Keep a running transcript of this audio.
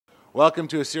Welcome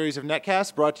to a series of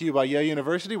netcasts brought to you by Yale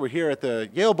University. We're here at the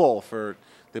Yale Bowl for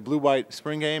the blue-white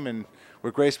spring game, and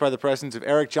we're graced by the presence of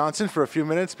Eric Johnson for a few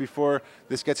minutes before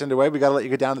this gets underway. We got to let you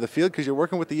get down to the field because you're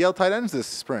working with the Yale tight ends this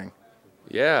spring.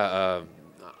 Yeah,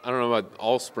 I don't know about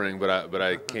all spring, but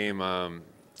I came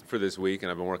for this week,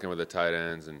 and I've been working with the tight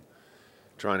ends and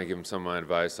trying to give them some of my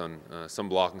advice on some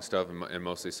blocking stuff and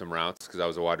mostly some routes because I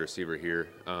was a wide receiver here,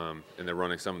 and they're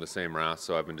running some of the same routes.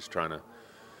 So I've been just trying to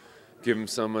give them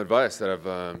some advice that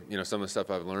I've, some of the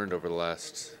stuff I've learned over the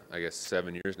last, I guess,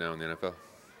 7 years now in the NFL.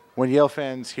 When Yale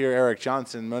fans hear Eric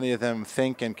Johnson, many of them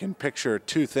think and can picture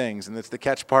two things, and it's the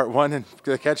catch part one and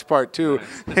the catch part two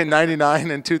in '99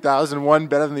 and 2001,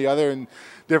 better than the other in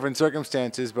different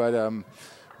circumstances. But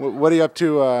what are you up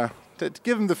to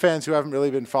give them the fans who haven't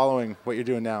really been following what you're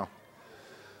doing now?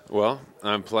 Well,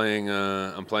 I'm playing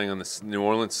on the New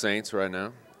Orleans Saints right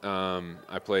now.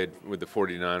 I played with the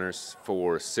 49ers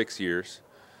for 6 years.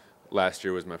 Last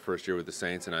year was my first year with the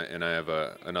Saints, and I have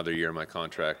another year in my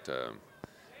contract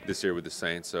this year with the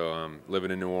Saints. So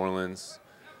living in New Orleans,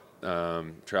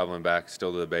 traveling back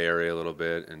still to the Bay Area a little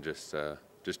bit, and just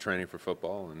training for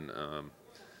football. And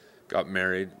got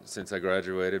married since I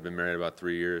graduated. Been married about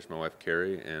 3 years. My wife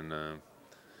Carrie, and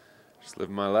just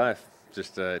living my life,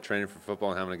 just training for football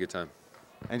and having a good time.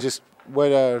 And just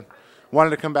what wanted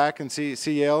to come back and see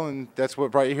Yale, and that's what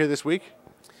brought you here this week?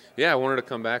 Yeah, I wanted to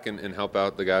come back and help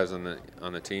out the guys on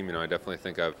the team. I definitely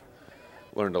think I've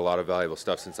learned a lot of valuable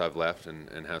stuff since I've left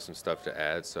and have some stuff to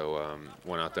add. So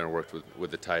went out there and worked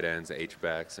with the tight ends, the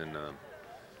H-backs, and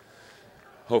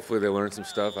hopefully they learned some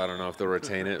stuff. I don't know if they'll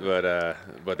retain it,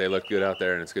 but they look good out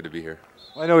there, and it's good to be here.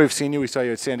 Well, I know we've seen you. We saw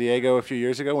you at San Diego a few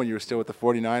years ago when you were still with the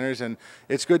 49ers, and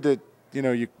it's good that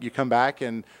you come back.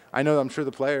 And I know I'm sure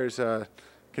the players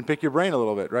can pick your brain a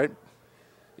little bit, right?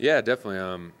 Yeah, definitely.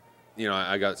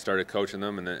 I got started coaching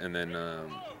them, and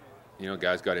then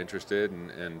guys got interested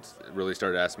and really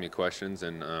started asking me questions.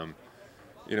 And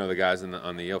the guys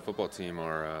on the Yale football team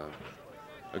are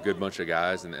a good bunch of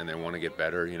guys, and they want to get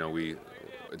better.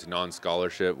 It's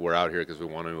non-scholarship. We're out here because we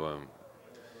want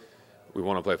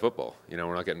to play football.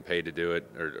 We're not getting paid to do it,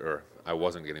 or I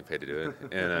wasn't getting paid to do it,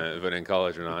 and but in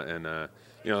college or not. And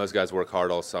those guys work hard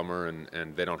all summer,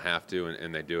 and they don't have to,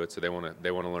 and they do it. So they want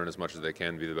to learn as much as they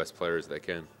can, be the best players they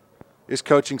can. Is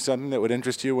coaching something that would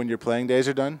interest you when your playing days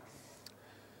are done?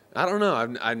 I don't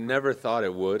know. I never thought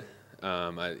it would.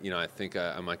 I think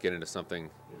I might get into something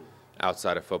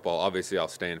outside of football. Obviously, I'll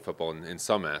stay in football in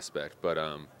some aspect, but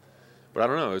I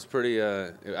don't know. It was pretty.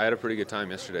 I had a pretty good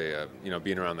time yesterday.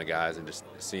 Being around the guys and just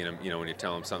seeing them. When you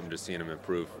tell them something, just seeing them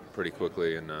improve pretty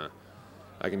quickly, and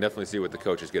I can definitely see what the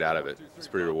coaches get out of it. It's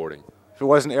pretty rewarding. If it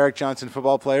wasn't Eric Johnson,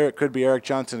 football player, it could be Eric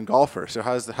Johnson, golfer. So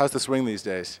how's the swing these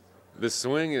days? The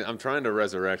swing, I'm trying to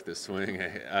resurrect the swing.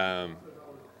 I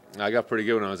got pretty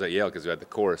good when I was at Yale because we had the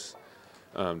course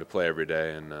to play every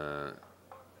day, and the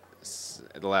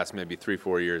last maybe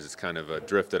 3-4 years it's kind of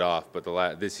drifted off. But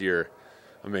this year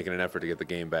I'm making an effort to get the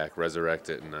game back, resurrect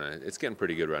it, and it's getting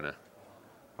pretty good right now.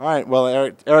 All right.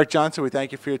 Well, Eric Johnson, we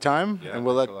thank you for your time, and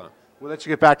we'll let you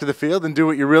get back to the field and do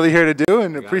what you're really here to do,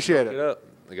 and appreciate it.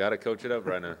 I got to coach it up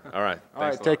right now. All right. All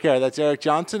right. Take care. That's Eric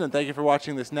Johnson, and thank you for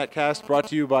watching this netcast brought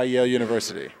to you by Yale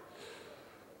University.